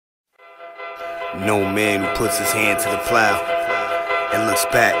No man who puts his hand to the plow and looks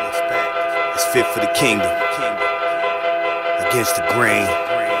back is fit for the kingdom. Against the grain,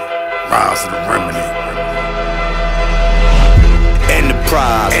 rise of the remnant.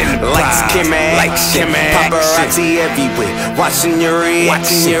 Enterprise, lights, camera, paparazzi everywhere, watching your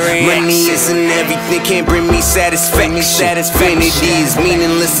reaction. Money isn't everything, can't bring me satisfaction. Vanity is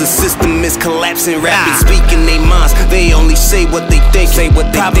meaningless, the system is collapsing. Rappers speaking their minds, they only say what they think.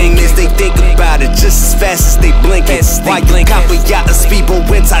 Problem is they think about it just as fast as they blink. Why you cop a yacht, a speedboat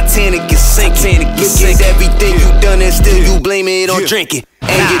when Titanic is sinking? Look at everything you done and still you blame it on drinking.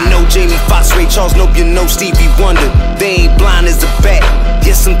 And you know Jamie Foxx, Ray Charles, nope, you know Stevie Wonder. They ain't blind as a bat.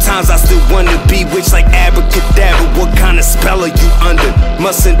 Yes, sometimes I still wonder, bewitched like abracadabra, what kind of spell are you under?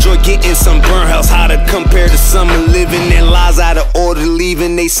 Must enjoy getting some burn house, how to compare to summer living their lives out of order,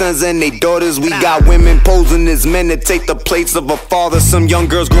 leaving they sons and they daughters. We got women posing as men to take the place of a father. Some young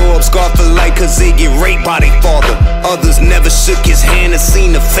girls grow up scarred for life cause they get raped by their father. Others never shook his hand or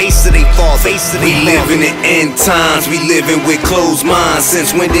seen the face of their father. We living in end times, we living with closed minds.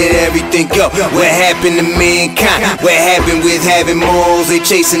 Since when did everything go? What happened to mankind? What happened with having morals? They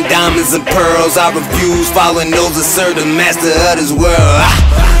chasing diamonds and pearls. I refuse following those that serve the master of this world.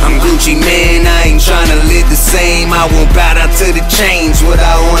 I'm Gucci man, I ain't tryna live the same. I won't bow down to the change. What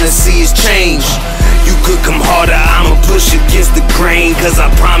I wanna see is change. You could come harder, I'ma push against the grain. Cause I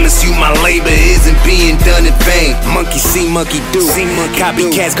promise you my labor isn't being done in vain. Monkey see, monkey do.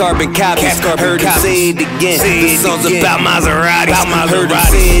 Copycats, carbon copies. Heard him say it again. The song's about Maseratis. Heard him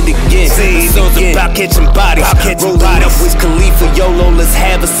say it again. The song's about catching bodies. Rolling up with Khalifa, YOLO, let's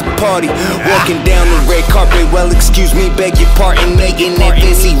have us a party. Walking down the red carpet, well excuse me, beg your pardon. Making that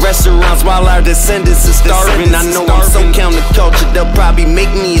fancy restaurants while our descendants are starving. I know I'm so counterculture, they'll probably make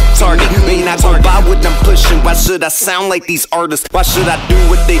me a target. May not gon' buy what I'm pushing. Why should I sound like these artists? Why should I do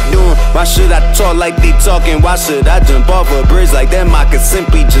what they doing? Why should I talk like they talking? Why should I jump off a bridge like them? I could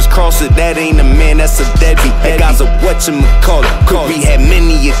simply just cross it. That ain't a man, that's a deadbeat. That guy's a whatchamacallit. We had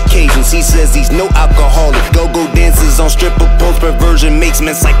many occasions. He says he's no alcoholic. Go-go dances on stripper poles. Perversion makes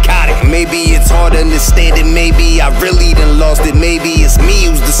men psychotic. Maybe it's hard to understand it. Maybe I really done lost it. Maybe it's me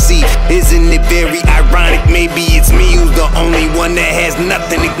who's deceived. Isn't it very ironic? Maybe it's me who's the only one that has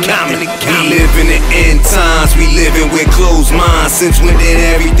nothing in common. We living in end times, we living with closed minds. Since when did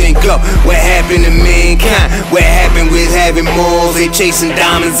everything go? What happened to mankind? What happened with having morals? They chasing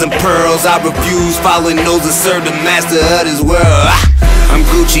diamonds and pearls. I refuse following those that serve the master of this world. I'm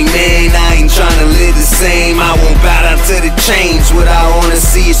Gucci man, I ain't tryna live the same. I won't bow down to the change. What I wanna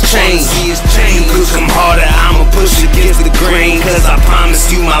see is change. You could come harder, I'ma push against the grain. Cause I promise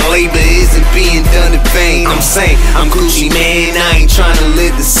you my labor isn't being done in vain. I'm saying, I'm Gucci man, I ain't tryna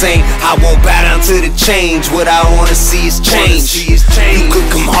live the same. I won't bow down to the change. What I wanna see is change. You could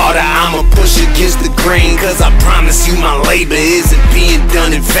come harder, I'ma push against the grain. Cause I promise you my labor isn't being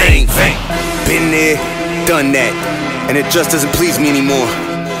done in vain. Been there, done that, and it just doesn't please me anymore.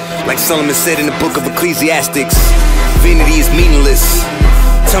 Like Solomon said in the book of Ecclesiastics, vanity is meaningless.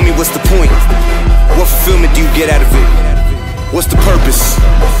 Tell me what's the point? What fulfillment do you get out of it? What's the purpose?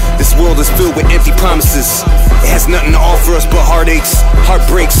 This world is filled with empty promises. It has nothing to offer us but heartaches,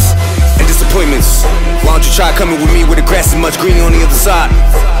 heartbreaks, and disappointments. Why don't you try coming with me where the grass is much greener on the other side?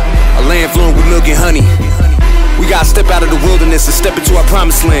 A land flowing with milk and honey. We gotta step out of the wilderness and step into our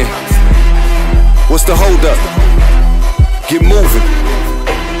promised land. What's the hold up? Get moving.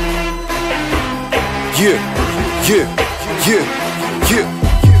 Yeah.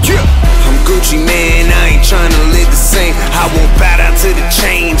 I'm Gucci man, I ain't tryna live the same. I won't bow down to the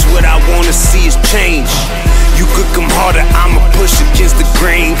change. What I wanna see is change. You could come harder, I'ma push against the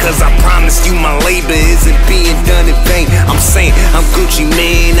grain. Cause I promise you my labor isn't being done in vain. I'm saying, I'm Gucci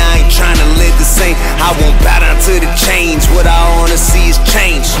man, I ain't tryna live the same. I won't bow down to the change. What I wanna see is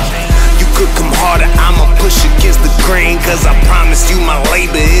change. You could come harder, I'ma push against the grain. Cause I promise you my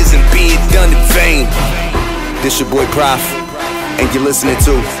labor isn't being done in vain. This your boy Prof, and you're listening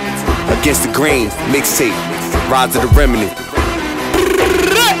to Against the Grain mixtape, Rise of the Remnant.